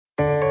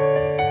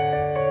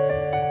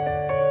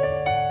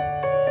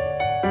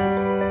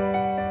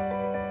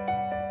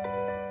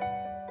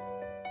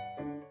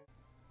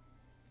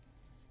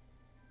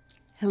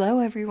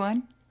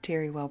everyone.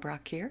 Terry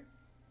Wellbrock here.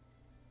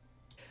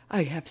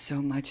 I have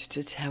so much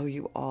to tell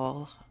you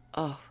all.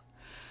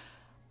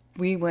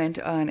 We went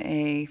on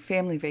a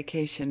family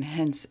vacation,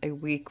 hence a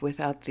week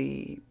without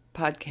the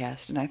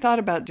podcast. And I thought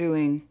about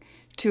doing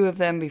 2 of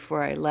them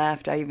before I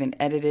left. I even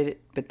edited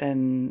it, but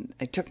then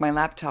I took my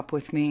laptop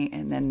with me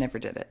and then never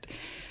did it.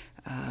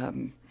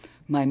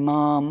 My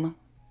mom,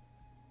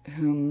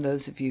 whom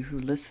those of you who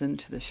listen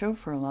to the show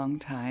for a long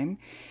time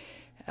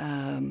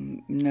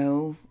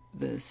know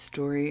the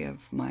story of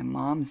my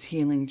mom's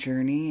healing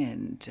journey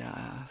and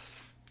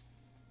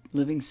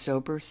living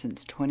sober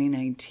since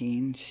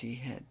 2019. She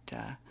had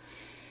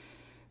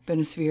been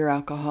a severe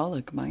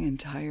alcoholic my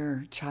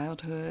entire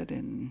childhood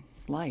and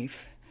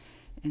life.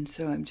 And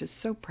so I'm just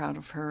so proud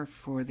of her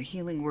for the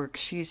healing work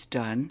she's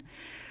done.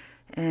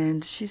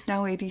 And she's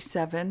now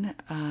 87.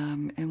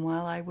 And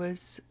while I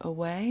was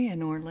away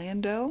in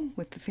Orlando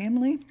with the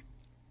family,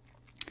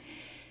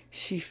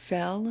 she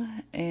fell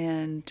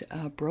and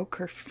broke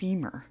her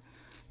femur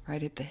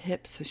right at the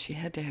hip. So she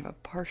had to have a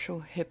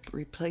partial hip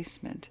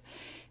replacement.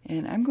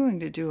 And I'm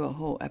going to do a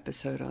whole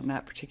episode on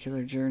that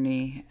particular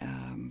journey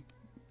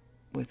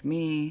with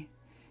me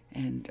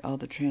and all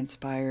that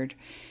transpired.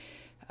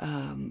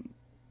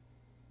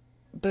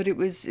 But it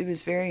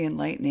was very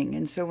enlightening.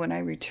 And so when I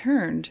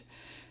returned,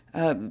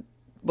 to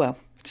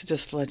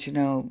just let you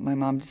know, my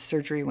mom's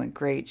surgery went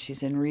great.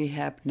 She's in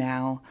rehab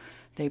now.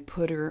 They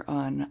put her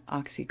on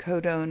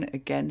oxycodone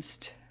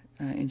against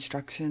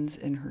instructions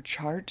in her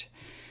chart,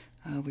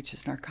 which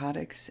is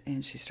narcotics,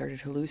 and she started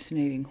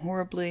hallucinating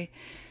horribly.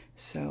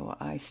 So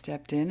I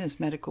stepped in as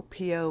medical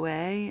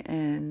POA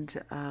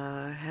and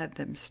had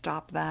them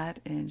stop that,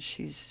 and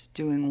she's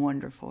doing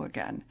wonderful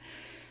again.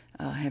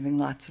 Having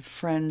lots of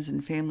friends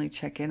and family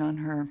check in on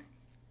her.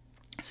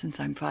 Since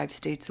I'm 5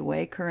 states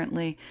away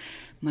currently,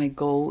 my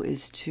goal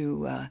is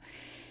to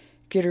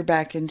get her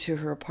back into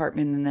her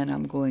apartment, and then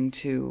I'm going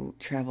to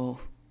travel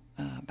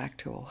back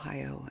to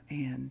Ohio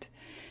and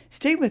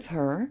stay with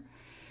her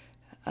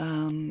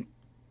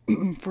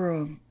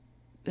for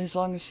as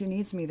long as she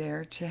needs me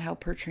there to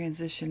help her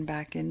transition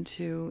back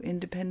into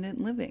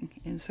independent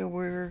living. And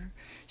so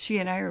she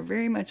and I are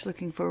very much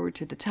looking forward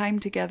to the time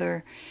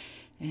together,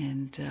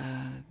 and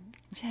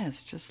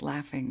yes, just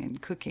laughing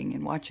and cooking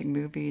and watching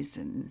movies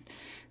and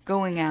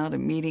going out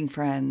and meeting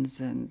friends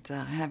and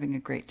having a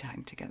great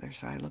time together.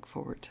 So I look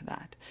forward to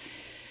that.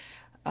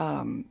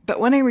 But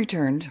when I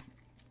returned,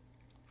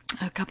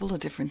 a couple of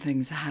different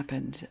things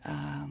happened.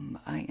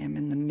 I am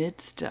in the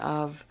midst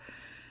of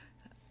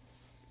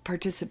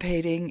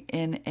participating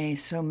in a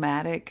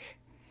somatic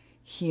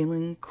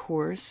healing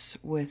course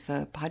with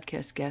a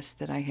podcast guest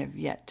that I have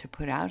yet to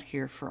put out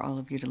here for all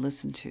of you to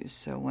listen to.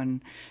 So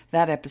when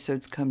that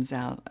episode comes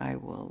out,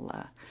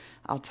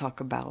 I'll talk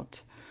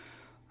about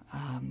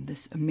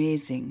this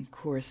amazing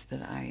course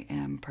that I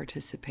am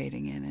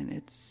participating in, and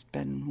it's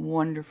been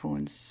wonderful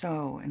and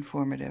so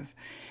informative.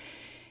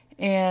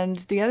 And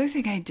the other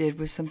thing I did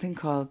was something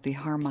called the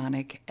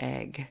harmonic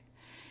egg,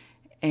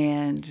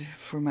 and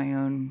for my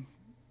own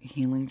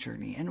healing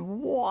journey.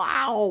 And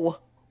wow,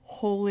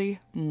 holy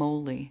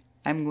moly,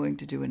 I'm going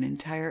to do an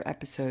entire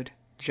episode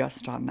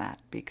just on that,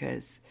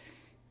 because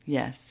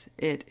yes,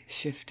 it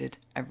shifted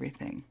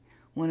everything.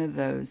 One of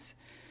those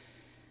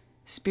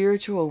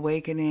spiritual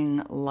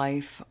awakening,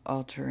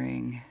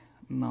 life-altering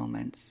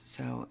moments.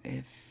 So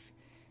if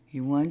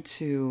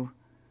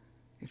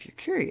you're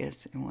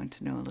curious and want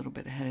to know a little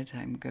bit ahead of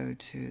time, go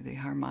to the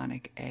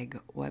Harmonic Egg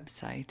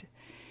website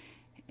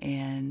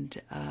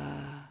and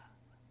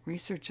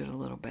research it a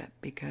little bit,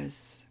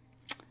 because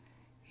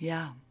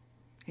yeah,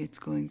 it's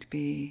going to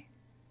be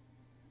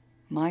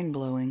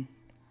mind-blowing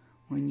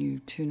when you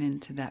tune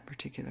into that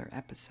particular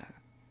episode.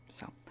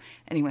 So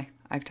anyway,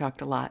 I've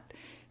talked a lot.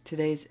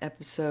 Today's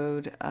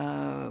episode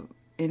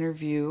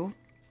interview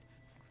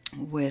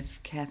with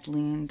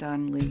Kathleen,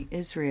 Donnelly,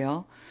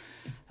 Israel.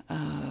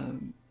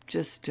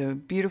 Just a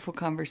beautiful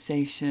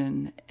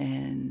conversation,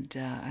 and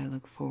I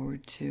look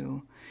forward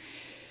to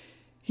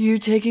you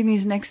taking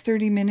these next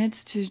 30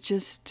 minutes to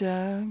just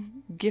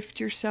gift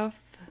yourself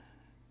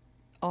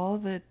all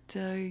that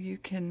you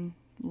can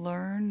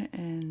learn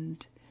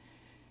and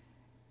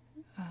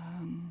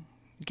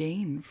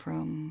gain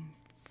from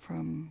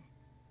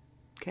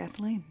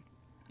Kathleen.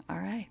 All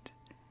right,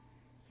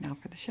 now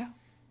for the show.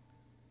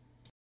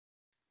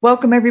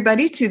 Welcome,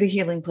 everybody, to the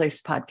Healing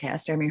Place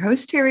podcast. I'm your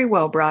host, Terry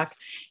Wellbrock,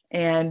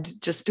 and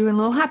just doing a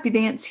little happy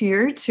dance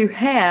here to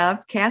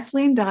have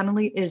Kathleen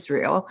Donnelly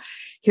Israel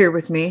here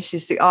with me.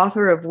 She's the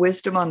author of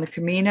Wisdom on the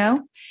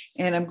Camino,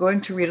 and I'm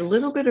going to read a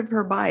little bit of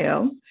her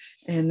bio,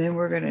 and then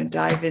we're going to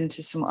dive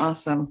into some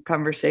awesome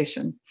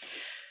conversation.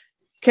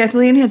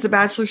 Kathleen has a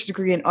bachelor's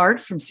degree in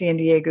art from San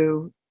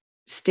Diego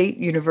State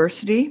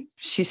University.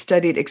 She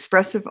studied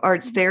expressive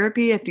arts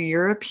therapy at the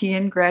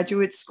European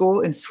Graduate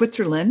School in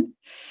Switzerland.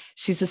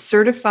 She's a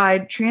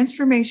certified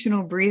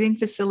transformational breathing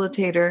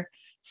facilitator,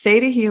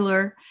 theta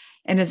healer,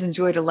 and has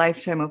enjoyed a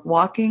lifetime of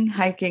walking,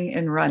 hiking,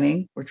 and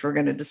running, which we're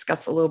going to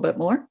discuss a little bit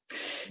more.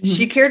 Mm-hmm.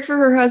 She cared for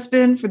her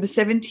husband for the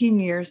 17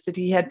 years that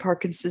he had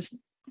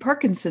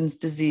Parkinson's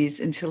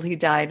disease until he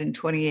died in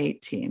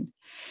 2018.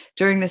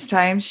 During this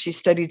time, she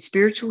studied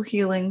spiritual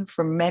healing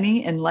from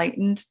many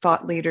enlightened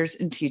thought leaders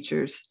and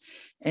teachers.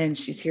 And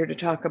she's here to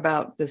talk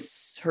about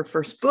this, her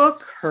first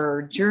book,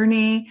 her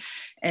journey,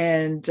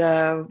 and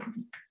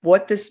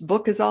what this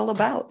book is all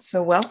about.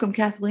 So welcome,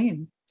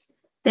 Kathleen.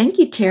 Thank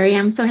you, Terry.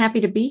 I'm so happy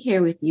to be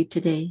here with you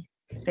today.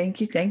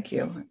 Thank you. Thank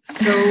you.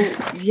 So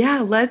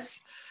yeah,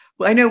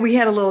 I know we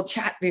had a little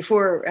chat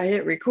before I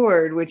hit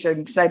record, which I'm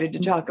excited to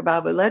talk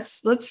about, but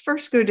let's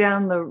first go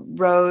down the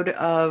road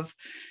of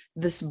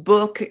this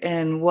book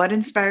and what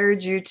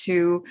inspired you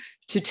to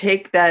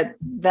take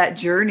that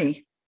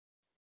journey.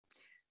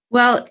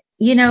 Well,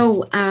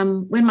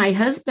 when my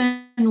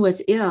husband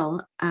was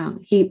ill,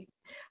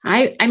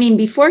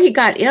 before he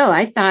got ill,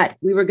 I thought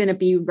we were going to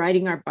be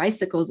riding our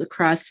bicycles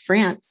across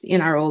France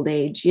in our old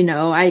age.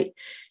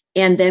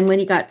 And then when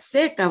he got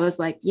sick, I was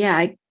like,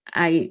 yeah,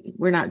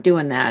 we're not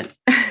doing that.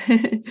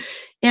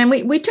 And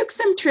we took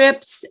some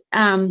trips,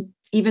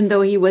 even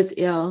though he was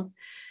ill.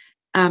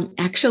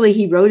 Actually,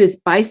 he rode his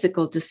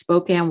bicycle to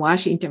Spokane,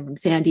 Washington from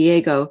San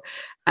Diego.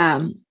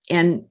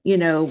 And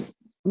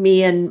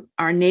me and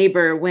our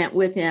neighbor went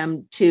with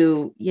him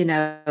to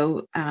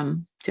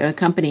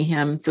accompany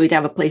him so he'd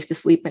have a place to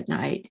sleep at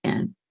night.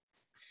 And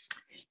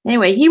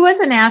anyway, he was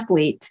an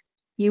athlete.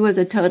 He was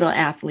a total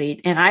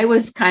athlete. And I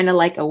was kind of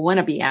like a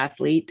wannabe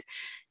athlete,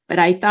 but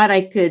I thought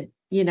I could,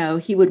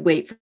 he would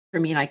wait for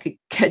me and I could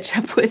catch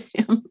up with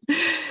him.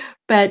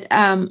 But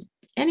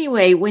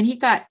anyway, when he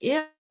got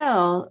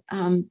ill,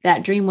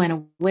 that dream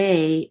went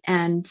away.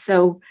 And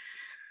so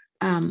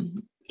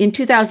in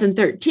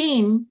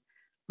 2013,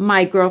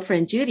 my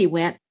girlfriend Judy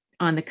went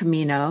on the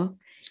Camino,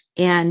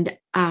 and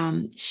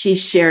she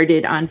shared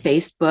it on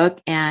Facebook.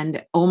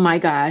 And oh my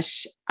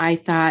gosh, I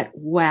thought,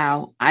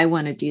 wow, I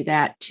want to do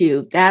that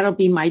too. That'll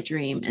be my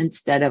dream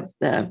instead of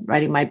the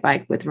riding my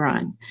bike with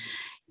Ron.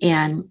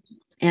 And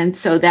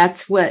so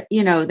that's what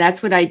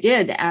I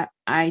did.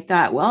 I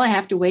thought, well, I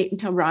have to wait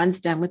until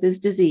Ron's done with his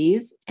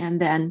disease. And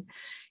then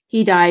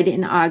he died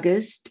in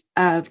August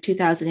of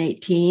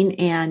 2018,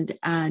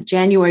 and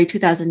January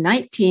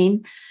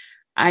 2019,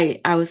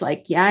 I was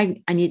like, yeah,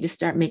 I need to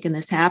start making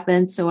this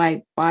happen. So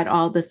I bought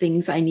all the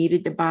things I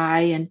needed to buy.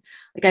 And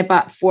I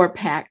bought 4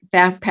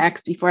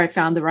 backpacks before I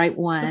found the right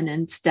one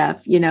and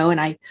stuff,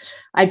 and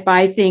I'd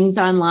buy things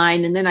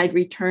online and then I'd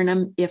return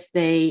them if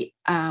they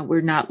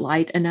were not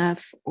light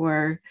enough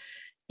or,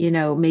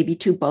 maybe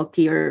too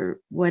bulky or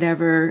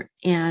whatever.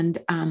 And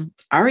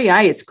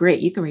REI, it's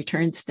great. You can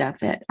return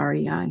stuff at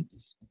REI.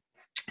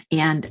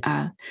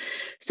 And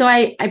so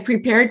I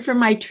prepared for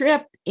my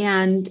trip,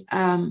 and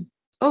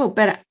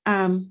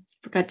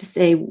forgot to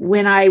say,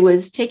 when I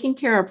was taking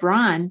care of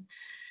Ron,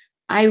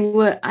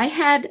 I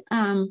had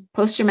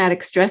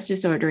post-traumatic stress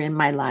disorder in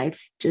my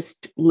life,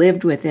 just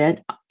lived with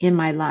it in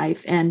my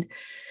life. And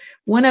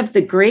one of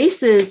the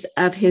graces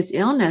of his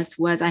illness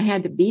was I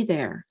had to be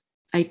there.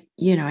 I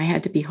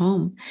had to be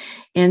home.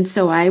 And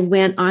so I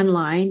went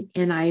online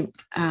and I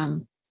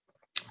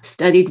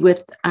studied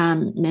with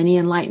many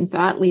enlightened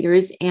thought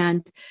leaders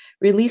and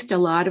released a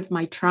lot of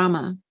my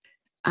trauma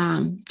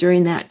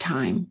during that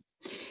time.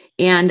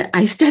 And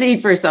I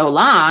studied for so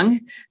long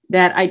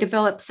that I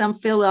developed some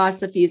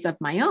philosophies of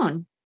my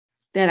own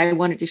that I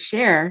wanted to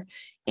share.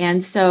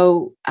 And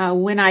so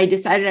when I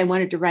decided I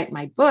wanted to write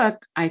my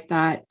book, I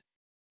thought,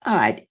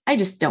 I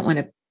just don't want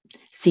to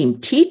seem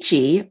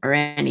teachy or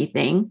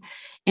anything.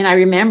 And I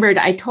remembered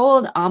I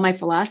told all my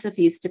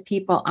philosophies to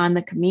people on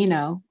the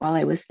Camino while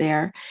I was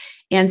there.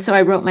 And so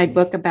I wrote my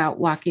book about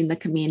walking the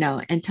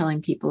Camino and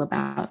telling people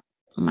about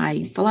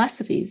my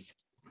philosophies.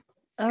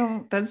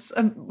 Oh, that's,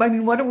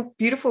 what a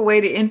beautiful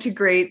way to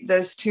integrate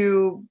those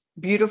two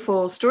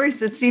beautiful stories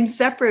that seem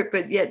separate,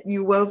 but yet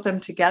you wove them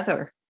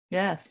together.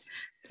 Yes.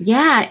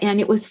 Yeah. And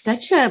it was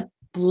such a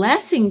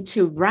blessing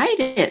to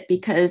write it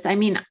because,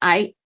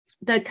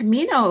 the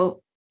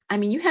Camino,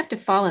 you have to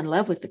fall in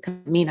love with the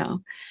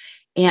Camino.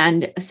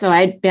 And so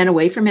I'd been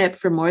away from it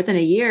for more than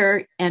a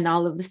year. And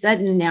all of a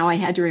sudden now I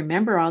had to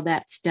remember all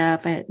that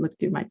stuff. I had looked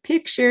through my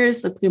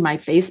pictures, looked through my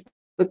Facebook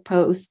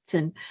posts,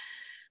 and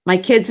my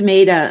daughter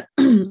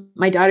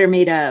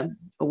made a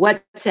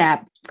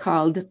WhatsApp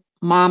called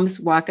Mom's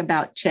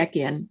Walkabout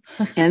Check-In.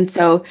 And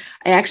so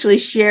I actually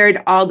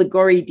shared all the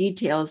gory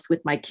details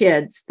with my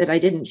kids that I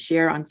didn't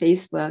share on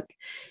Facebook.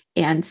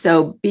 And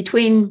so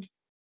between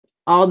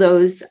all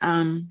those,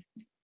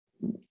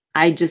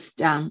 I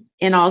just, and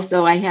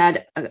also I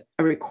had a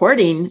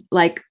recording,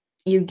 like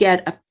you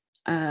get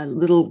a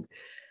little,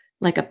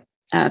 like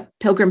a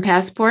pilgrim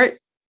passport.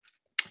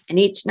 And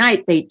each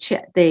night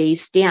they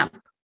stamp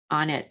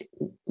on it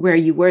where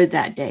you were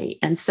that day.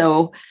 And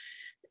so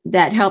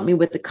that helped me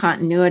with the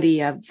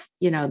continuity of,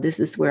 this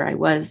is where I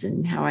was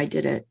and how I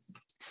did it.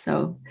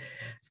 So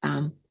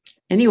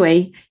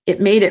anyway,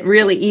 it made it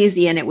really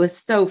easy and it was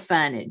so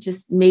fun. It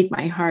just made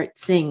my heart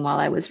sing while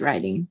I was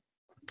writing.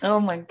 Oh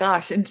my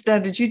gosh. And now,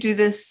 did you do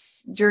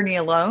this journey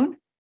alone?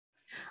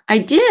 I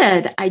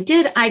did. I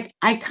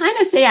kind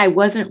of say I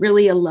wasn't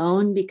really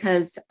alone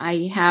because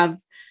I have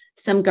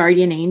some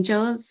guardian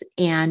angels.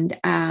 And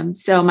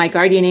so my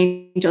guardian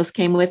angels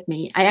came with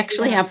me. I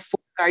actually have 4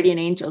 guardian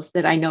angels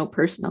that I know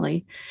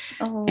personally.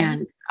 Oh.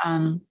 And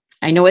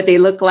I know what they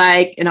look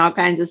like and all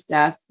kinds of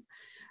stuff.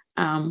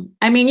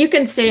 I mean, you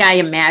can say I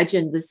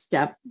imagined this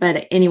stuff,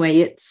 but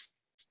anyway,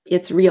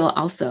 it's real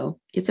also.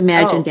 It's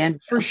imagined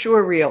and for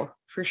sure real.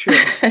 For sure.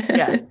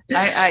 Yeah.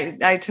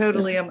 I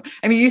totally am.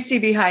 I mean, you see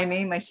behind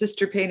me, my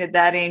sister painted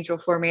that angel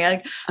for me.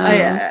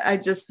 I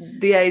just,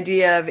 the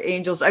idea of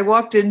angels, I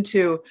walked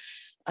into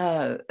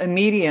a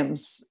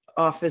medium's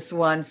office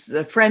once.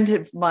 A friend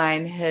of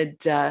mine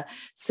had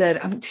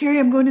said, Terry,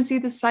 I'm going to see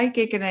the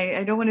psychic and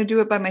I don't want to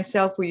do it by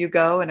myself. Will you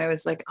go? And I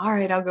was like, all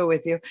right, I'll go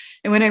with you.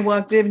 And when I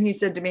walked in, he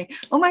said to me,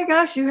 oh my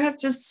gosh, you have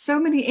just so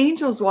many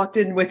angels walked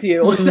in with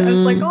you. Mm-hmm. And I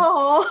was like,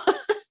 oh.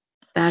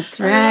 That's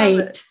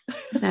right.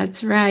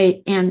 That's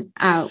right. And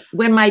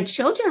when my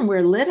children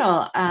were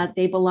little,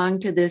 they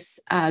belonged to this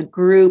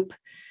group.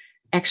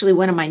 Actually,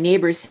 one of my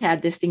neighbors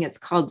had this thing. It's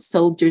called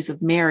Soldiers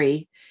of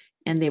Mary.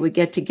 And they would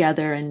get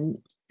together and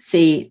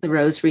say the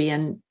rosary.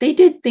 And they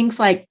did things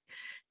like,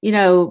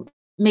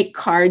 make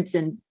cards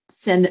and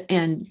send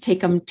and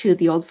take them to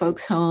the old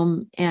folks'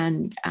 home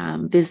and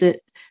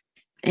visit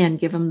and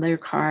give them their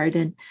card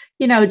and,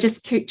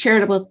 just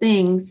charitable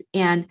things.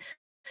 And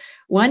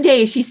one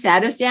day she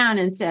sat us down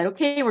and said,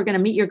 okay, we're going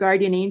to meet your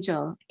guardian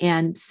angel.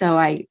 And so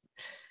I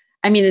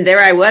mean, there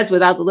I was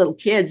with all the little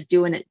kids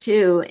doing it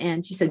too.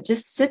 And she said,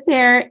 just sit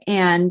there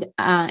and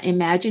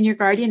imagine your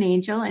guardian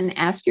angel and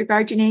ask your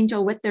guardian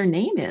angel what their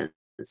name is.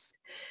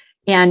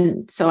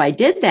 And so I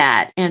did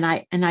that. And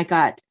I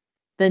got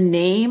the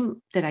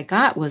name that I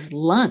got was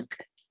Lunk.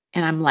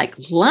 And I'm like,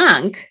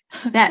 Lunk?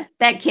 That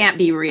can't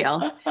be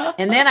real.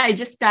 And then I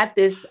just got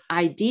this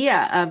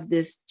idea of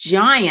this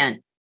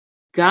giant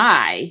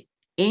guy,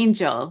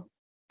 angel.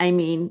 I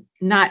mean,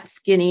 not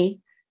skinny,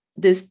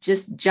 this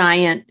just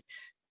giant,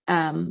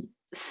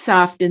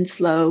 soft and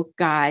slow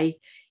guy.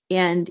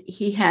 And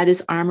he had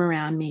his arm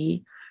around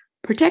me,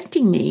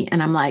 protecting me.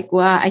 And I'm like,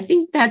 well, I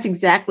think that's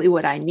exactly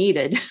what I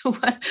needed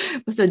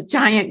was a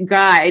giant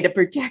guy to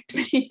protect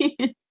me.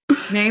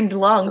 Named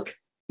Lunk.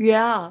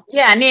 Yeah.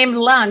 Yeah, named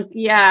Lunk.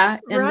 Yeah.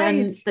 And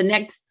then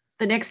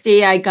the next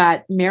day I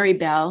got Mary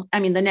Bell. I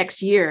mean, the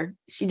next year,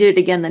 she did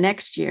it again the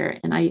next year.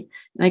 And I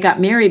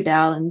got Mary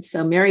Bell. And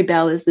so Mary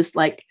Bell is this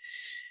like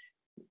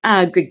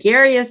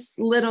gregarious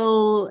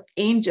little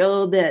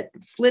angel that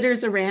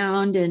flitters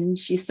around and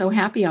she's so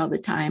happy all the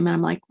time. And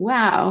I'm like,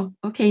 wow,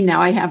 okay, now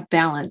I have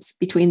balance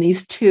between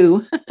these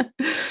two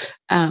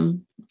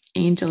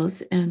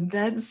angels. And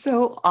that's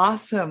so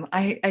awesome.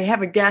 I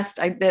have a guest.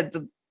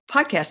 The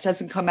podcast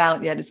hasn't come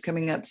out yet. It's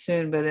coming up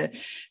soon, but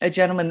a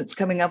gentleman that's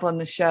coming up on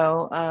the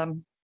show,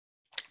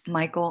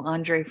 Michael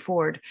Andre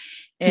Ford,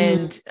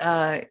 and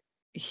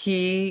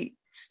he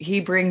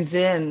brings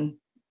in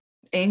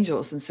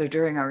angels. And so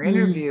during our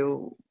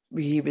interview,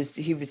 he was,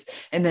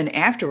 and then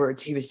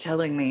afterwards he was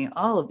telling me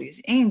all of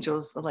these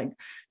angels like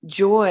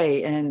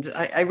joy. And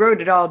I wrote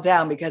it all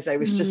down because I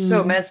was just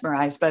so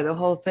mesmerized by the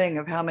whole thing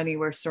of how many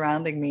were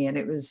surrounding me. And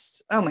it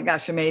was, oh my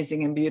gosh,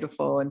 amazing and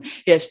beautiful. And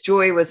yes,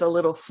 joy was a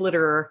little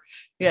flitterer.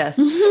 Yes.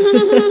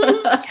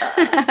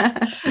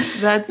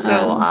 That's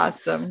so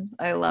awesome.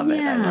 I love it.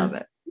 I love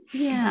it.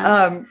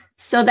 Yeah.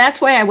 So that's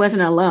why I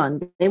wasn't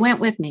alone. They went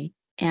with me.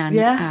 And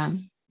yeah.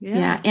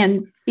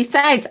 And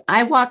besides,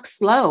 I walk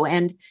slow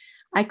and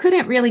I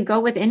couldn't really go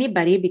with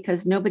anybody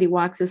because nobody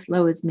walks as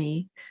slow as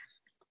me.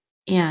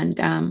 And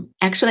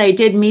actually, I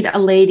did meet a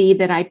lady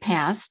that I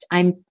passed.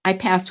 I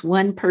passed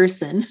one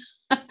person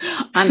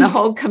on the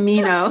whole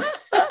Camino.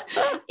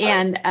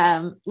 And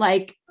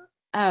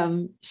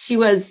she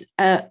was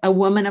a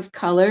woman of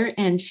color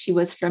and she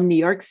was from New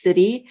York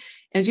City.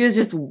 And she was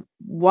just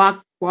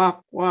walk,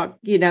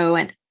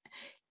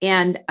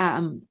 and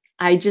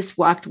I just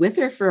walked with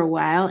her for a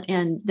while.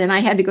 And then I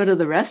had to go to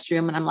the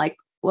restroom and I'm like,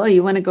 well,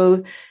 you want to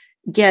go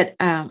get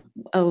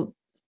over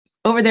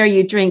there,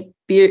 you drink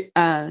beer,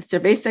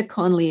 cerveza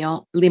con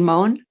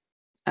limón,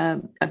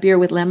 a beer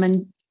with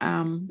lemon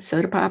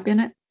soda pop in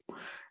it.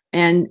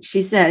 And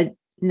she said,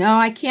 no,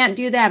 I can't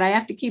do that. I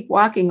have to keep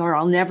walking or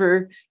I'll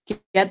never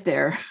get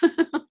there.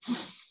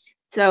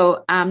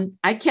 So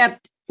I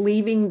kept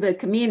leaving the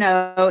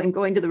Camino and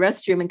going to the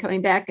restroom and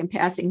coming back and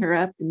passing her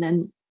up. And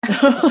then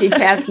she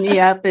passed me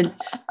up. And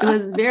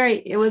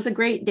it was a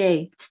great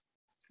day.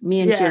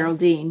 Me and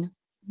Geraldine.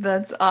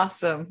 That's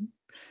awesome.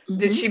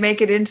 Did she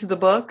make it into the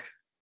book?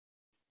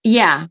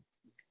 Yeah,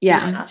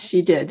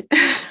 she did. Oh.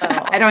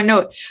 I don't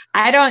know.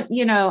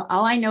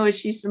 All I know is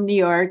she's from New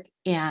York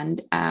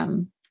and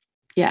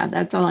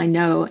that's all I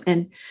know.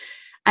 And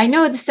I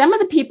know some of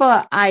the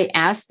people I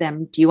asked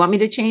them, do you want me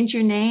to change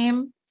your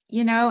name?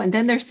 And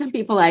then there's some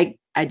people I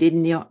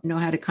didn't know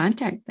how to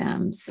contact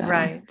them. So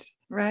Right.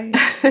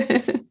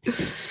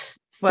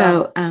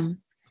 So,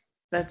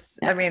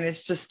 I mean,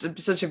 it's just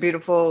such a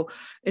beautiful,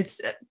 it's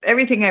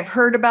everything I've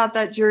heard about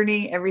that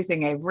journey,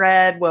 everything I've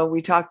read. Well,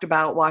 we talked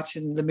about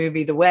watching the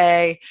movie The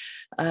Way,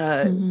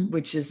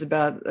 which is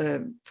about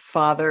a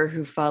father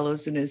who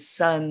follows in his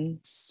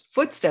son's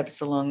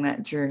footsteps along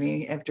that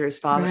journey after his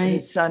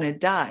son had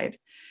died.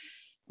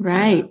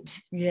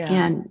 Right. Yeah.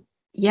 And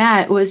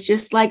yeah, it was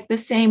just like the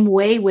same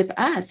way with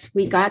us.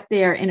 We got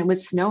there and it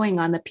was snowing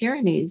on the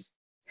Pyrenees.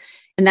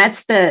 And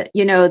that's the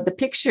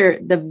picture,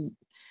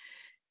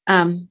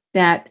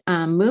 that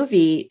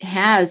movie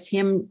has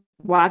him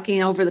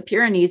walking over the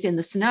Pyrenees in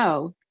the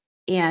snow,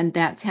 and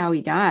that's how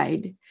he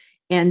died.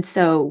 And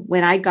so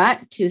when I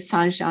got to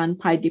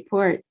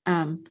Saint-Jean-Pied-de-Port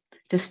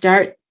to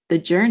start the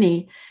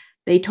journey,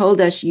 they told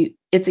us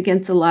it's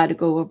against the law to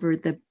go over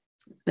the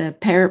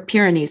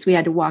Pyrenees. We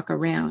had to walk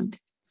around.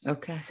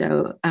 Okay.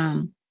 So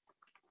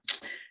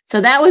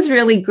that was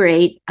really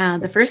great.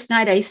 The first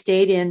night I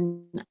stayed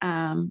in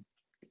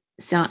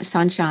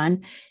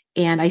Saint-Jean,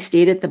 and I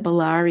stayed at the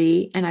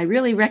Bellari, and I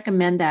really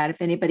recommend that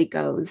if anybody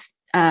goes,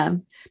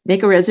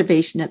 make a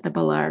reservation at the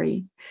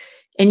Bellari.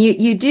 And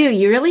you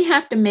really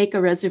have to make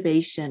a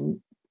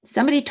reservation.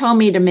 Somebody told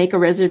me to make a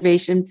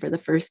reservation for the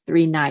first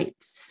 3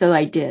 nights, so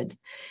I did.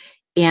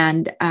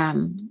 And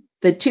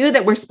the 2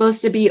 that were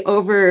supposed to be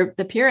over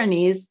the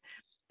Pyrenees,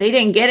 they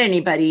didn't get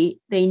anybody.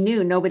 They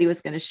knew nobody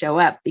was going to show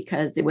up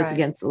because it was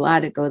against the law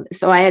to go.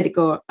 So I had to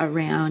go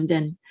around,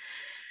 and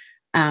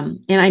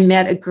I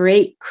met a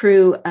great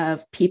crew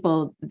of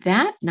people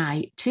that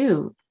night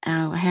too.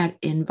 I had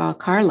in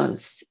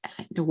Valcarlos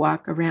to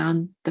walk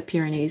around the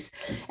Pyrenees,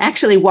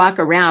 actually walk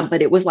around,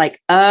 but it was like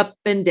up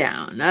and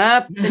down,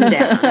 up and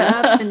down,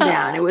 up and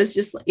down.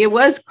 It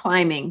was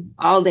climbing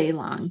all day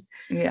long.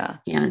 Yeah.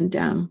 And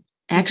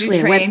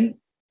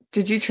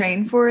did you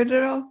train for it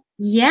at all?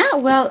 Yeah.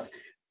 Well,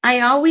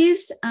 I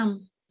always,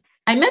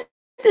 I met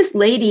this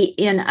lady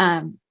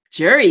in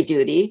jury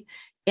duty,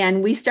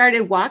 and we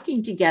started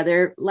walking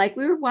together. Like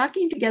we were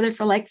walking together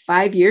for like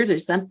 5 years or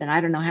something.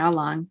 I don't know how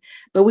long,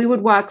 but we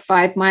would walk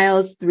 5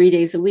 miles 3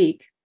 days a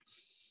week.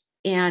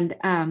 And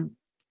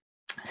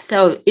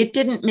so it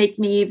didn't make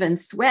me even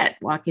sweat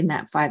walking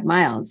that 5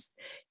 miles.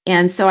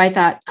 And so I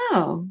thought,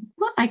 oh,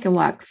 well, I can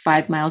walk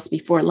 5 miles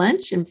before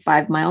lunch and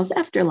 5 miles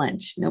after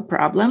lunch, no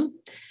problem.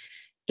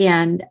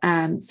 And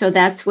so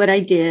that's what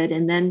I did.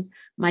 And then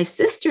my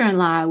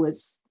sister-in-law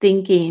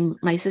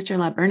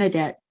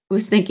Bernadette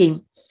was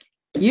thinking,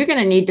 you're going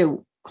to need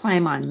to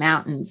climb on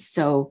mountains.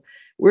 So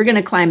we're going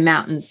to climb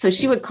mountains. So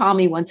she would call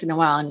me once in a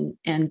while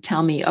and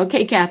tell me,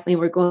 okay, Kathleen,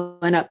 we're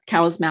going up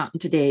Cowles Mountain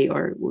today,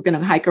 or we're going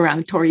to hike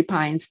around Torrey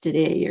Pines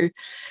today, or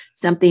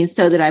something,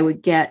 so that I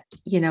would get,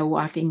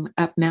 walking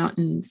up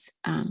mountains.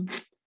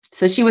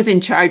 So she was in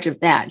charge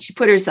of that. She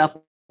put herself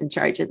in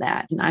charge of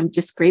that. And I'm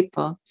just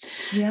grateful.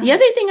 Yeah. The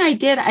other thing I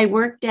did, I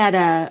worked at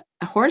a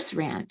horse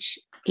ranch,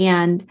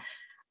 and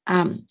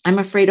I'm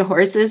afraid of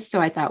horses.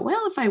 So I thought,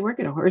 well, if I work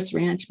at a horse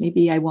ranch,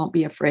 maybe I won't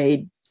be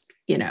afraid.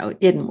 It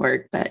didn't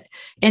work. But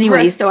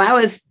anyway, So I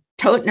was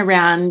toting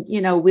around,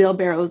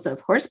 wheelbarrows of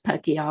horse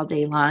pucky all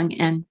day long.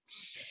 And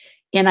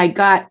I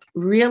got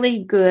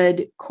really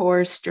good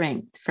core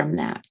strength from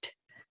that.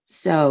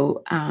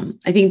 So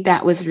I think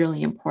that was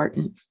really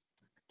important.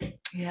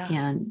 Yeah.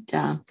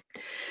 And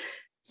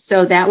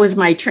so that was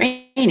my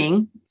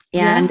training.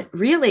 And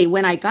really,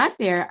 when I got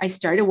there, I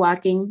started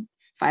walking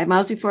 5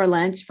 miles before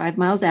lunch, 5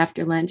 miles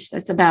after lunch.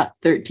 That's about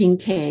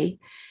 13K.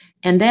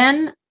 And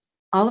then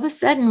all of a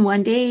sudden,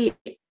 one day,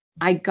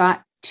 I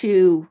got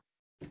to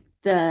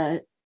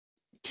the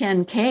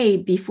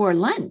 10K before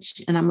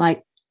lunch. And I'm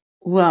like,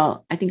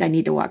 well, I think I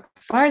need to walk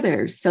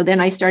farther. So then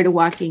I started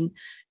walking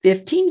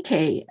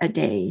 15K a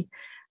day,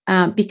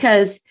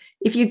 because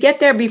if you get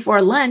there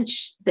before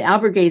lunch, the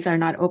albergues are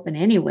not open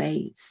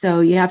anyway.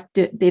 So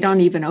they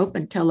don't even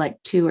open till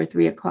like 2 or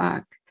 3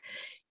 o'clock.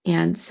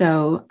 And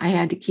so I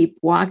had to keep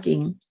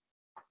walking.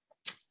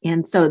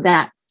 And so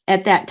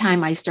at that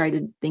time, I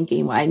started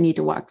thinking, well, I need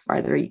to walk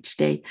farther each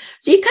day.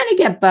 So you kind of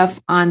get buff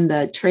on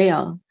the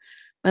trail.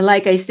 But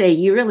like I say,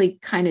 you really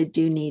kind of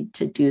do need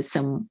to do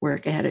some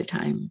work ahead of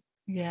time.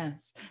 Yes.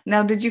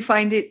 Now, did you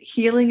find it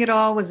healing at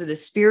all? Was it a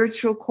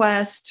spiritual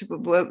quest?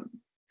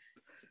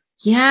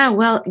 Yeah,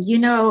 well,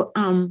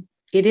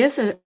 it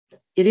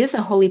is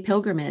a holy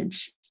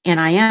pilgrimage, and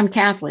I am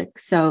Catholic.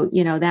 So,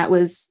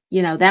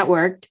 that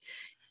worked.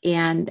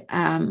 And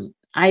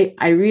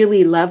I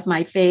really love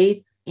my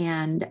faith,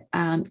 and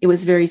it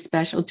was very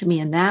special to me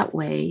in that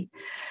way.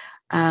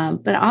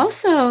 But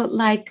also,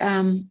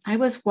 I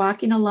was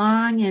walking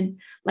along, and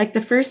like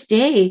the first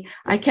day,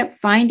 I kept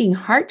finding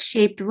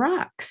heart-shaped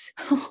rocks.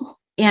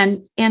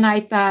 and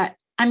I thought,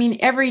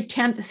 every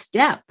 10th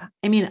step,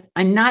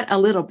 I'm not a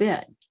little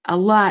bit, a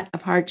lot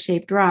of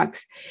heart-shaped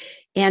rocks.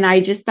 And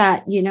I just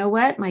thought, you know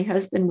what? My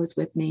husband was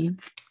with me.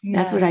 Yeah.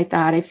 That's what I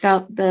thought. I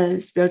felt the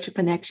spiritual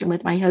connection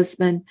with my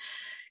husband,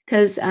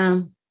 because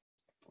a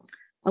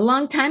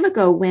long time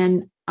ago,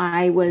 when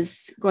I was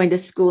going to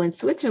school in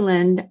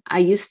Switzerland, I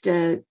used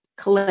to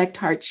collect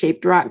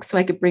heart-shaped rocks so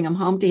I could bring them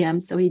home to him,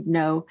 so he'd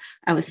know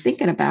I was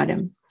thinking about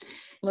him.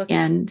 Look,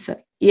 and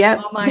so, yeah,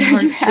 all my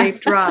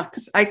heart-shaped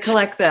rocks. I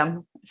collect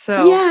them,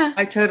 so yeah,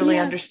 I totally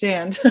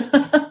understand.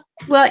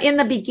 Well, in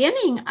the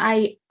beginning,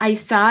 I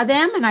saw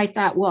them and I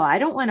thought, well, I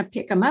don't want to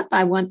pick them up.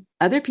 I want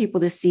other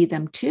people to see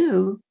them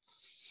too.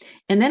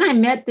 And then I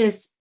met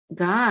this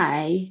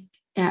guy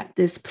at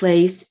this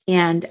place,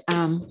 and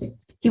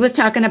he was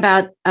talking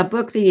about a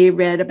book that he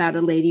read about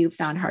a lady who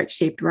found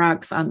heart-shaped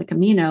rocks on the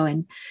Camino,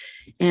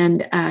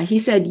 and he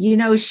said,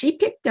 she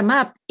picked them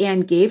up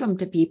and gave them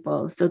to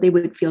people so they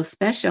would feel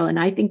special, and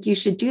I think you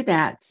should do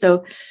that.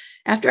 So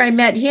after I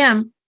met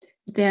him,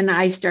 then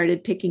I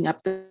started picking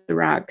up the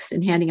rocks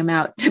and handing them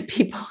out to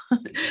people.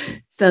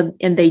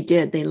 And they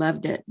did. They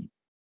loved it.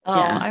 Oh,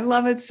 yeah. I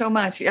love it so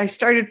much. I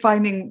started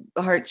finding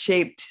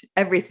heart-shaped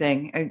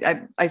everything.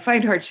 I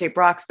find heart-shaped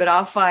rocks, but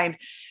I'll find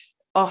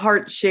a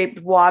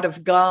heart-shaped wad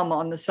of gum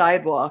on the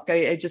sidewalk.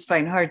 I just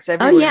find hearts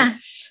everywhere. Oh, yeah.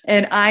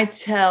 And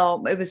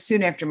it was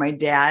soon after my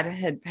dad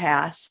had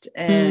passed,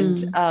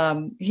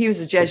 and he was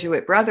a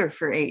Jesuit brother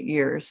for 8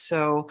 years.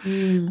 So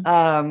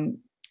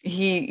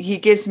he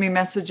gives me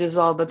messages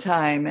all the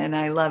time, and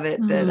I love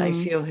it that I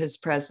feel his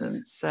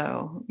presence.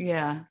 So,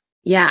 yeah.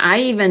 Yeah, I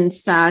even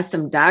saw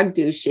some dog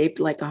do shaped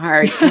like a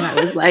heart, and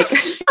I was like,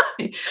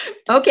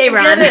 okay,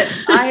 Ron.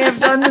 I have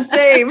done the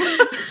same.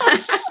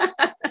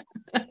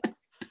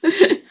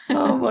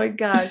 Oh my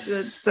gosh,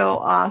 that's so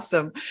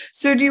awesome.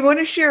 So do you want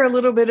to share a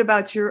little bit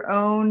about your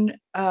own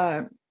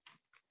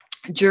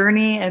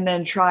journey and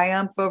then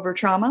triumph over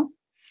trauma?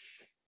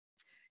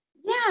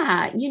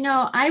 Yeah,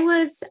 I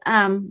was,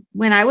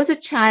 when I was a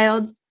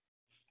child,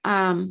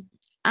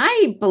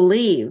 I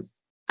believe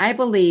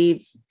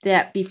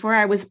that before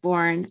I was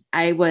born,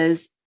 I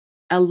was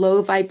a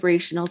low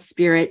vibrational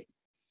spirit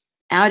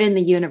out in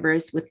the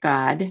universe with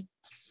God.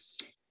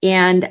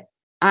 And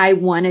I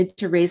wanted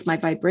to raise my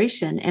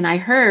vibration. And I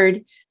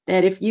heard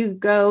that if you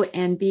go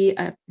and be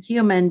a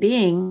human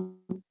being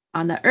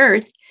on the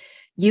earth,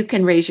 you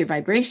can raise your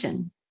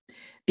vibration,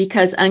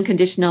 because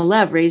unconditional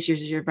love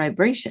raises your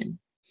vibration.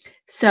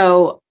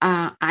 So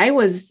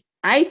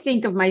I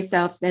think of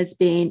myself as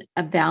being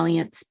a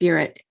valiant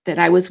spirit, that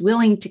I was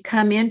willing to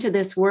come into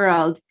this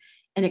world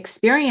and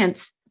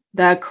experience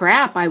the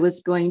crap I was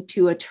going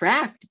to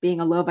attract being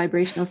a low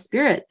vibrational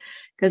spirit.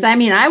 Because I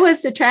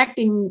was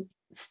attracting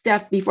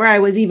stuff before I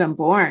was even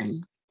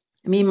born.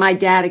 My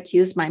dad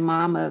accused my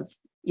mom of,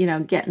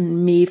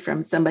 getting me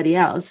from somebody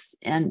else.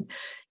 And,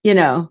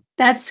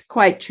 that's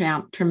quite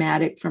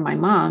traumatic for my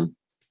mom.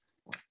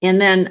 And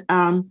then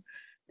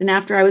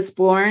after I was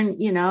born,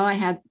 I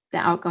had the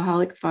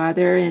alcoholic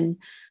father and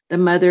the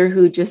mother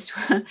who just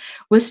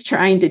was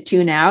trying to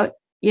tune out.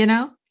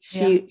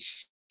 She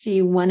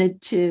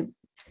wanted to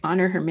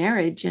honor her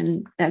marriage,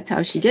 and that's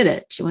how she did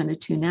it. She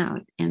wanted to tune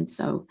out. And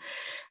so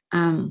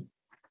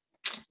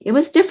it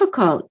was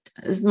difficult.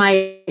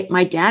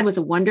 My dad was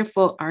a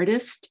wonderful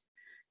artist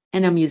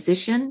and a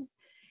musician,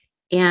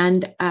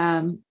 and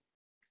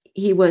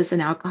he was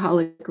an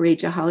alcoholic,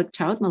 rageaholic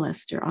child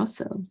molester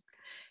also.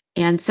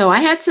 And so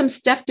I had some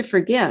stuff to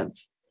forgive.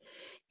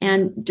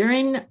 And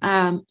during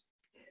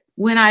when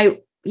my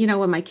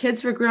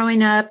kids were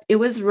growing up, it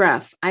was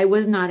rough. I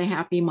was not a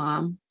happy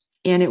mom,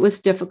 and it was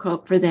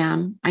difficult for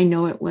them. I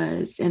know it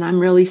was, and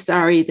I'm really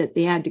sorry that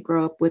they had to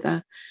grow up with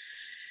a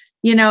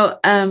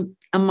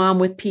mom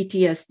with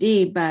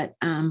PTSD. But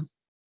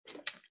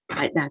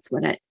that's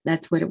what it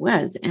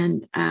was.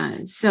 And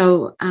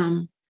so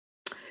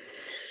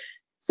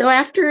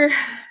after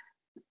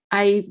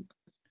I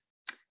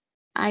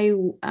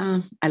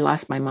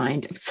lost my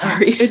mind. I'm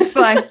sorry. It's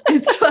fine.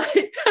 It's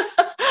fine.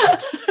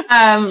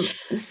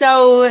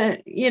 So,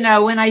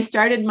 when I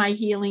started my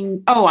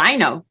healing, I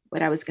know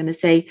what I was going to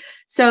say.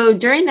 So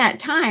during that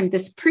time,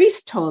 this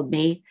priest told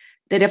me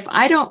that if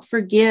I don't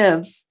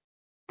forgive,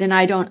 then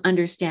I don't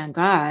understand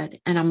God.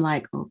 And I'm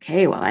like,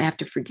 okay, well, I have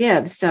to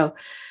forgive. So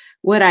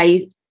what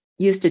I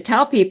used to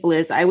tell people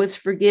is I was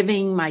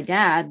forgiving my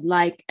dad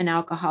like an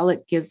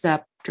alcoholic gives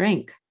up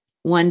drink,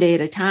 one day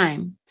at a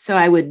time. So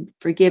I would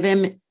forgive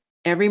him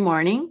every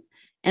morning.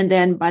 And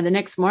then by the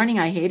next morning,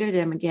 I hated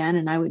him again,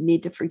 and I would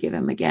need to forgive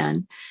him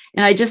again.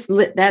 And I just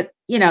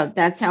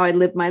that's how I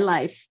lived my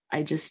life.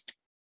 I just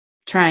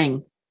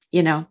trying,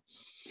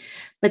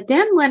 But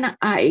then when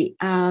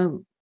after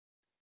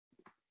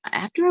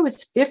I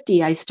was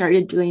 50, I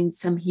started doing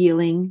some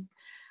healing.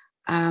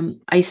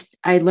 I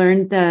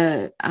learned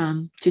to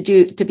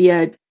be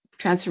a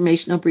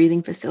transformational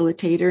breathing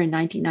facilitator in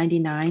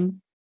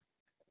 1999.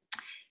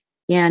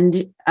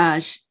 And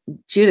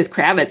Judith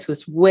Kravitz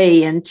was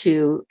way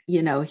into,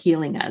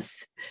 healing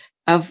us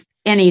of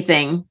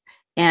anything.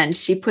 And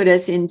she put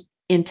us in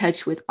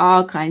touch with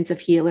all kinds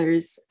of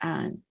healers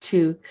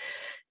to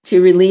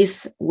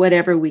release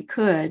whatever we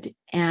could.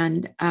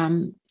 And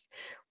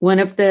one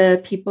of the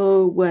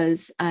people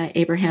was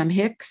Abraham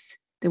Hicks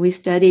that we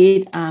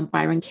studied,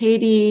 Byron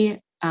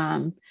Katie,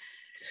 and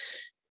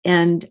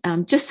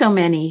just so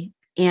many.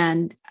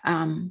 And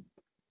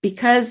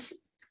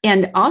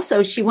and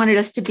also she wanted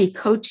us to be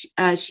coach.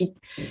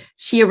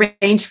 She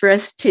arranged for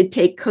us to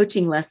take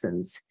coaching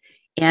lessons.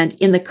 And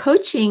in the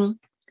coaching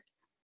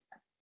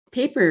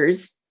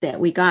papers that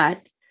we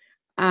got,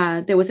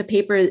 there was a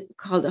paper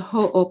called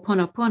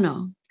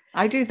Ho'oponopono.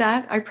 I do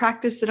that. I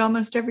practice it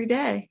almost every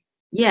day.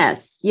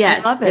 Yes.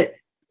 I love it.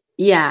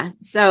 yeah.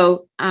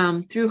 So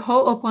through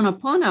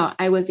Ho'oponopono,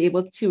 I was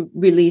able to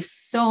release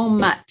so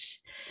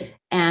much.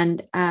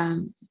 And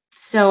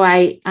so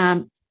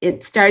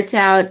it starts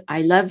out,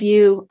 I love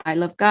you, I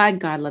love God,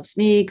 God loves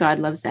me, God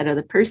loves that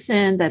other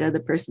person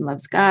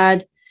loves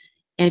God.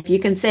 And if you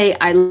can say,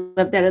 I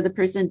love that other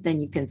person, then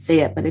you can say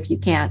it. But if you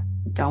can't,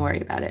 don't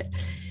worry about it.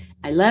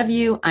 I love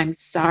you. I'm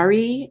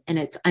sorry.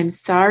 And I'm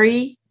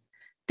sorry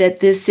that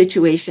this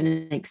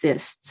situation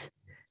exists.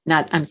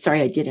 Not, I'm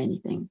sorry I did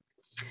anything.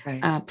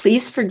 Right.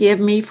 Please forgive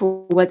me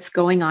for what's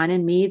going on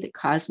in me that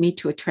caused me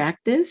to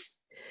attract this.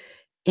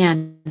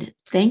 And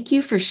thank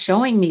you for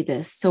showing me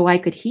this so I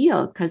could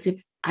heal. Because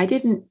if I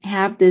didn't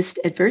have this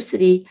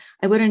adversity,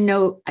 I wouldn't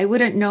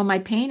know my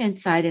pain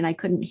inside, and I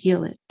couldn't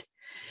heal it.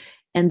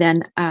 And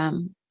then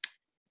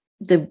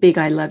the big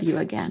I love you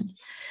again.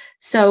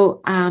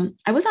 So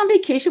I was on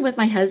vacation with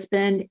my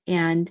husband,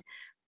 and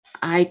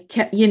I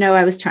kept,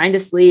 I was trying to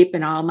sleep,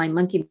 and all my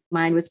monkey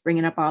mind was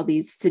bringing up all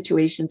these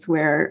situations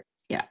where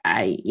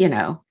I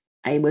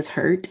was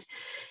hurt,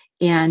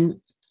 and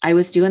I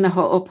was doing the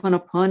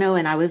Ho'oponopono,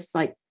 and I was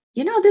like,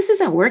 this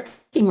isn't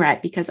working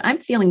right because I'm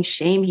feeling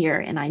shame here,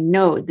 and I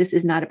know this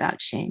is not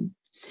about shame.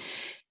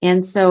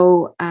 And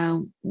so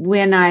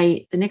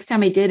the next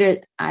time I did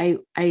it, I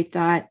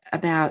thought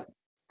about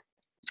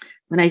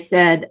when I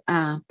said,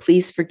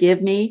 please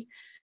forgive me,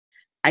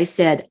 I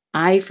said,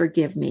 I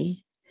forgive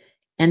me.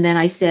 And then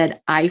I said,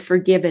 I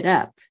forgive it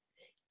up.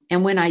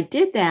 And when I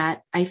did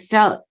that, I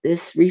felt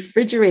this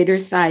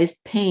refrigerator-sized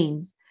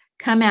pain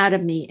come out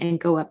of me and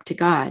go up to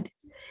God.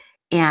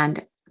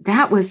 And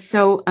that was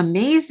so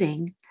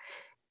amazing.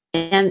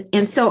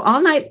 And so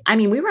all night,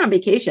 we were on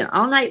vacation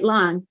all night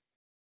long.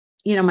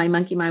 My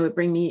monkey mind would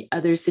bring me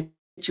other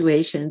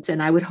situations,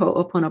 and I would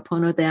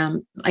Ho'oponopono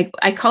them.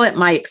 I call it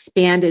my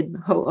expanded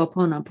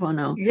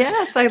Ho'oponopono.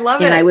 Yes, I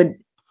love and it.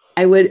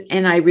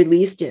 And I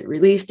released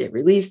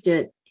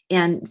it.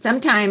 And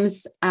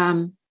sometimes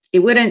it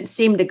wouldn't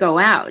seem to go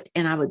out.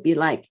 And I would be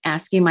like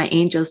asking my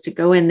angels to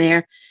go in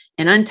there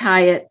and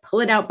untie it, pull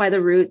it out by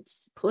the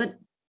roots, pull it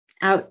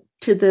out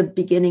to the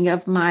beginning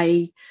of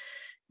my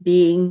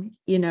being,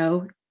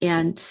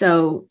 And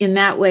so in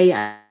that way,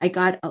 I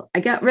got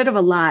rid of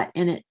a lot.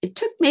 And it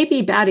took maybe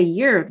about a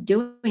year of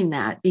doing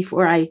that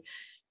before I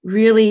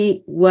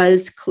really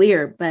was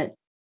clear. But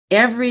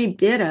every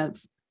bit of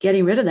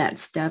getting rid of that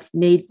stuff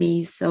made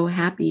me so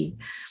happy.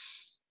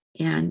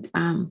 And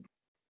and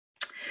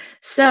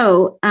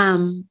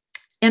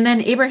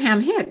then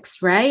Abraham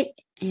Hicks, right?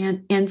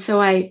 And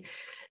so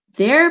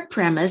their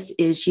premise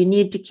is you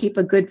need to keep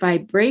a good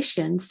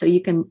vibration so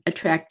you can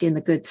attract in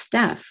the good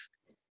stuff,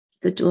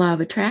 the law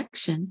of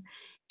attraction.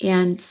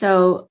 And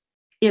so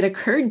it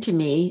occurred to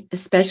me,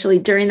 especially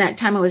during that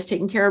time I was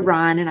taking care of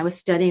Ron and I was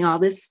studying all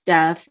this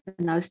stuff,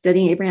 and I was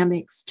studying Abraham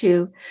Hicks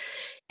too.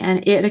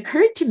 And it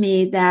occurred to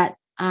me that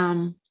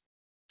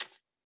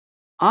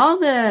all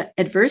the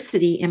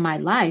adversity in my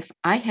life,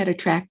 I had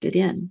attracted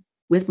in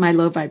with my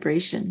low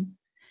vibration.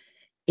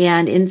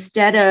 And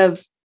instead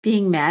of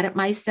being mad at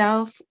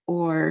myself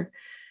or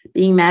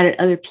being mad at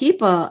other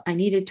people, I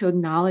needed to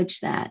acknowledge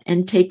that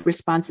and take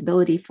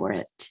responsibility for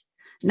it.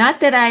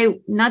 Not that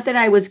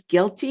I was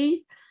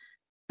guilty,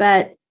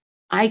 but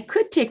I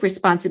could take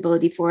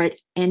responsibility for it.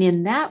 And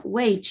in that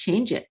way,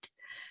 change it,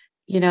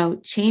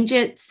 change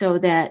it so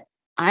that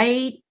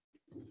I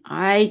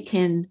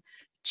can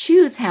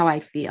choose how I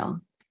feel.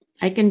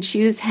 I can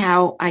choose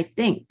how I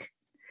think.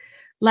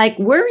 Like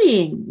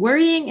worrying.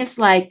 Worrying is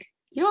like,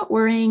 you know what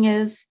worrying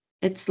is?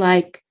 It's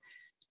like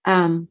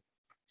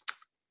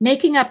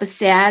making up a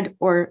sad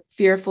or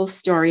fearful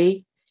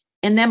story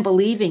and then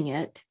believing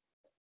it,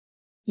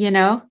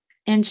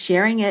 and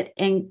sharing it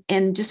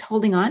and just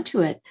holding on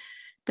to it.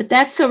 But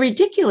that's so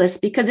ridiculous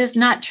because it's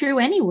not true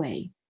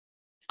anyway.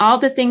 All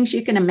the things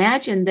you can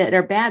imagine that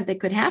are bad that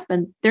could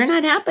happen, they're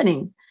not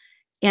happening.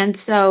 And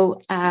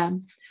so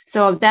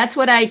that's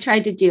what I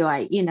tried to do.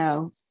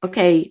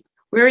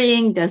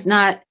 Worrying does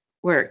not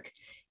work.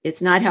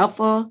 It's not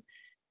helpful,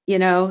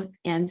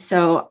 and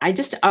so I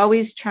just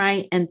always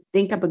try and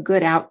think of a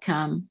good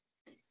outcome,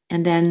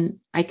 and then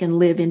I can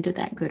live into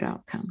that good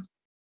outcome.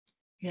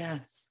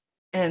 Yes.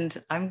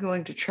 And I'm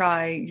going to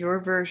try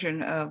your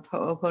version of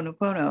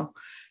Ho'oponopono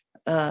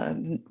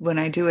when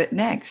I do it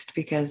next,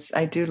 because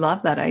I do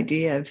love that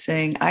idea of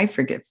saying, I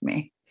forgive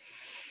me.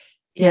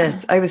 Yeah.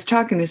 Yes. I was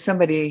talking to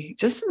somebody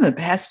just in the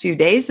past few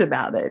days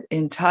about it,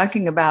 and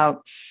talking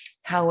about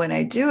how when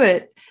I do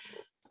it,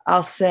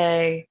 I'll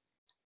say,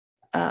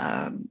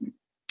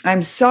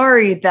 I'm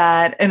sorry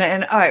that, and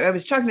I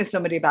was talking to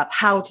somebody about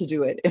how to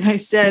do it. And I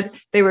said,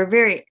 they were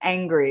very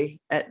angry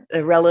at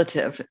a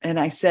relative. And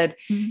I said,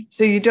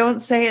 so you don't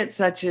say it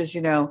such as,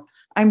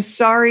 I'm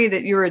sorry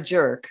that you're a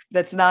jerk.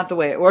 That's not the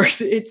way it works.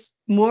 It's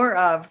more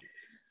of,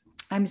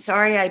 I'm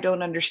sorry, I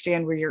don't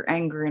understand where your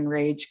anger and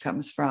rage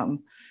comes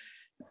from.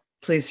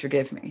 Please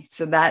forgive me.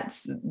 So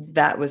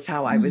that was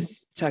how I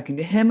was talking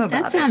to him about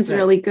it. That sounds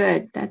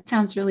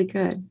really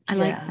good. I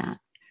like that.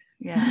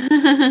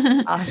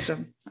 Yeah.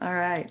 Awesome. All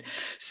right.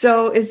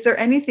 So is there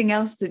anything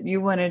else that you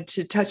wanted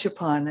to touch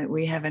upon that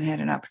we haven't had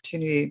an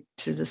opportunity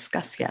to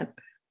discuss yet?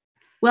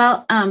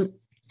 Well,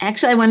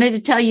 actually, I wanted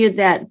to tell you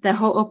that the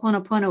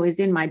Ho'oponopono is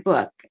in my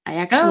book. I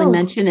actually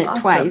mention it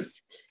awesome.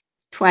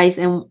 twice,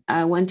 and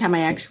one time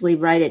I actually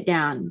write it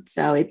down.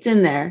 So it's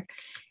in there.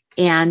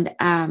 And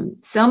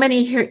so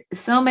many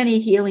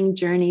healing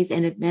journeys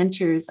and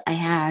adventures I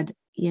had,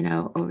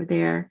 over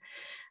there.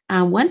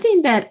 One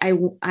thing that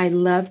I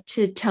love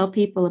to tell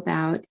people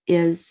about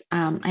is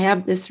I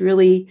have this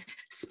really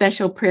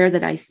special prayer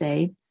that I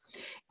say,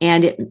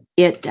 and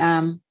it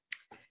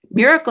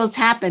miracles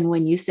happen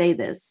when you say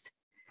this.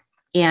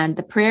 And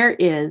the prayer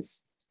is,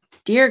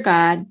 "Dear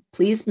God,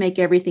 please make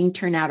everything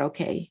turn out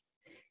okay."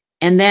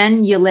 And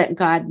then you let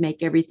God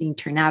make everything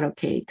turn out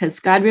okay, because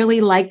God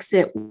really likes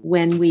it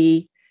when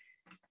we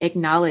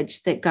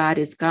acknowledge that God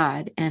is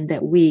God, and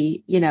that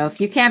we,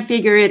 if you can't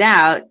figure it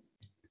out,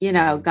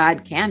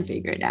 God can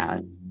figure it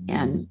out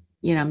and,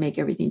 make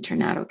everything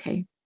turn out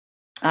okay.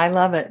 I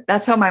love it.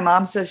 That's how my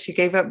mom says she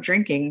gave up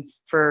drinking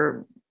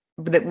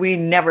that we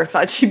never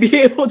thought she'd be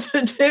able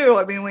to do.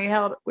 I mean, we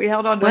held on to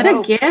hope. What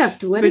a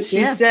gift. But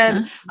she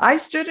said, I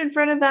stood in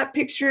front of that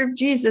picture of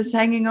Jesus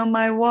hanging on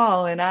my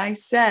wall, and I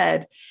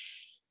said,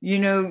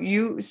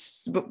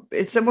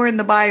 it's somewhere in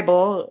the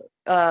Bible,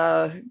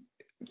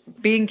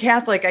 being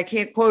Catholic, I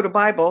can't quote a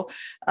Bible,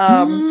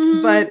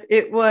 but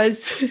it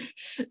was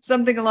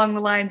something along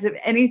the lines of,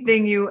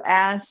 anything you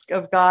ask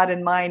of God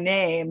in my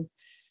name,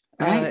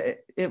 right,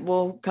 it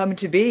will come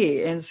to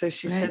be. And so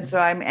she said, so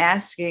I'm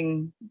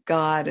asking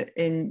God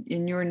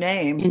in your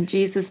name. In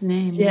Jesus'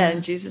 name. Yeah,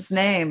 in Jesus'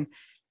 name,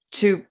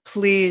 to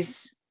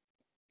please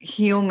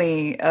heal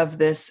me of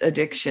this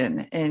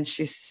addiction. And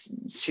she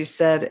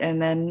said,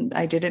 and then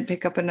I didn't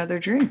pick up another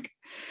drink.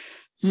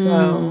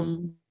 So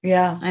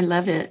yeah, I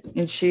love it.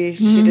 And she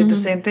did the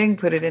same thing,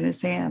 put it in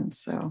his hands.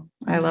 So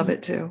I love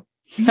it too.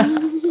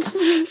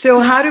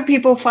 So how do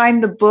people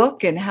find the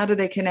book, and how do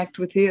they connect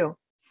with you?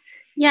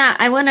 Yeah,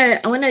 I want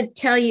to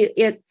tell you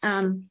it.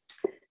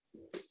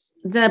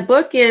 The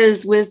book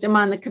is Wisdom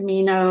on the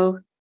Camino,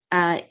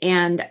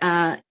 and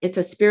it's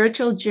a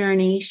spiritual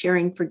journey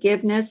sharing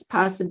forgiveness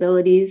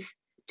possibilities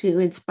to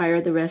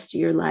inspire the rest of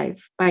your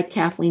life, by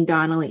Kathleen,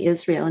 Donnelly,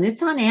 Israel, and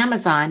it's on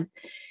Amazon.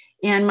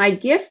 And my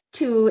gift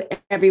to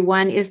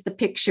everyone is the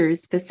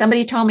pictures, because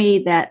somebody told me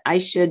that I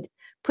should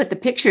put the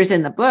pictures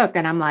in the book.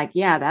 And I'm like,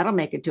 yeah, that'll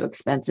make it too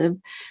expensive.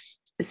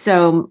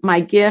 So my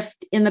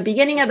gift, in the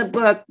beginning of the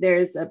book,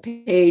 there's a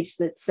page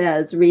that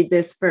says, read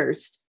this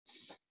first.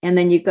 And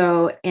then you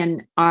go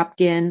and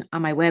opt in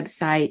on my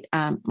website.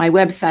 My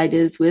website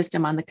is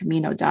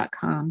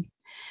wisdomonthecamino.com.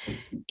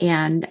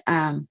 And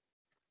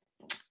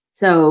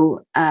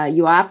so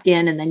you opt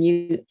in, and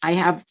then I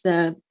have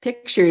the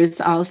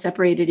pictures all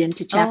separated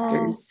into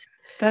chapters. Oh,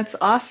 that's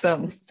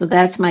awesome. So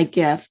that's my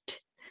gift.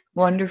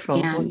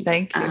 Wonderful. And, well,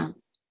 thank you.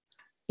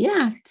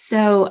 Yeah.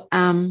 So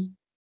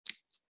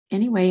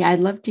anyway, I'd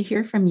love to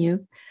hear from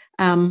you.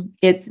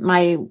 It's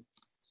my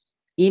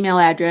email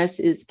address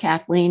is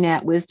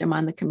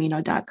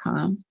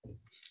Kathleen@wisdomonthecamino.com.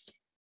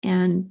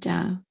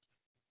 And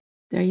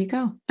there you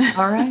go.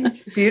 All right.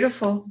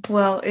 Beautiful.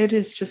 Well, it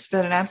has just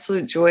been an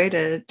absolute joy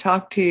to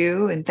talk to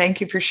you. And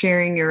thank you for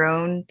sharing your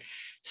own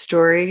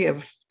story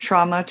of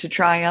trauma to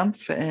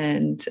triumph,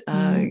 and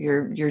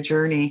your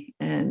journey.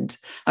 And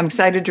I'm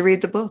excited to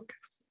read the book.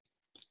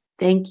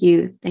 Thank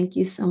you. Thank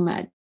you so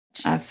much.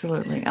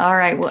 Absolutely. All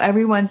right. Well,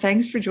 everyone,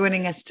 thanks for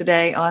joining us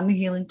today on the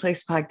Healing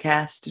Place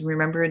podcast. And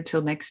remember,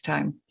 until next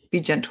time,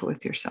 be gentle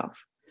with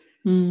yourself.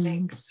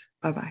 Thanks.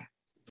 Bye-bye.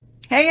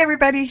 Hey,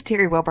 everybody.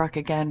 Terry Wellbrock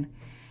again.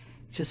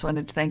 Just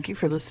wanted to thank you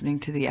for listening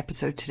to the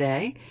episode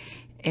today,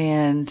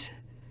 and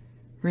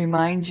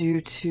remind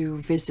you to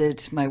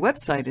visit my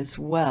website as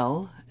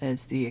well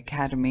as the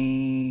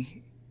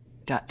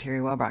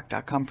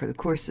academy.terrywellbrock.com for the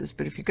courses.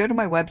 But if you go to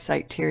my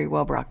website,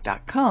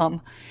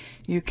 terrywellbrock.com,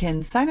 you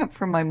can sign up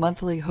for my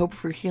monthly Hope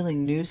for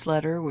Healing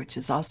newsletter, which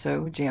is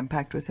also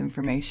jam-packed with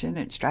information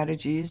and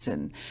strategies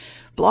and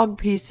blog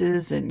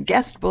pieces and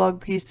guest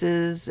blog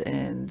pieces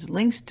and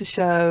links to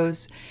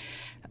shows.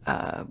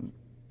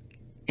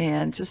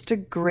 And just a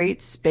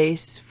great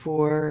space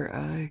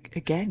for,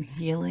 again,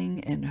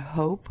 healing and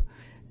hope.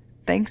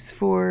 Thanks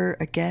for,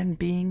 again,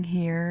 being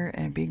here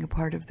and being a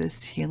part of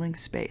this healing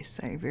space.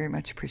 I very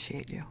much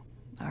appreciate you.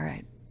 All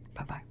right.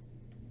 Bye-bye.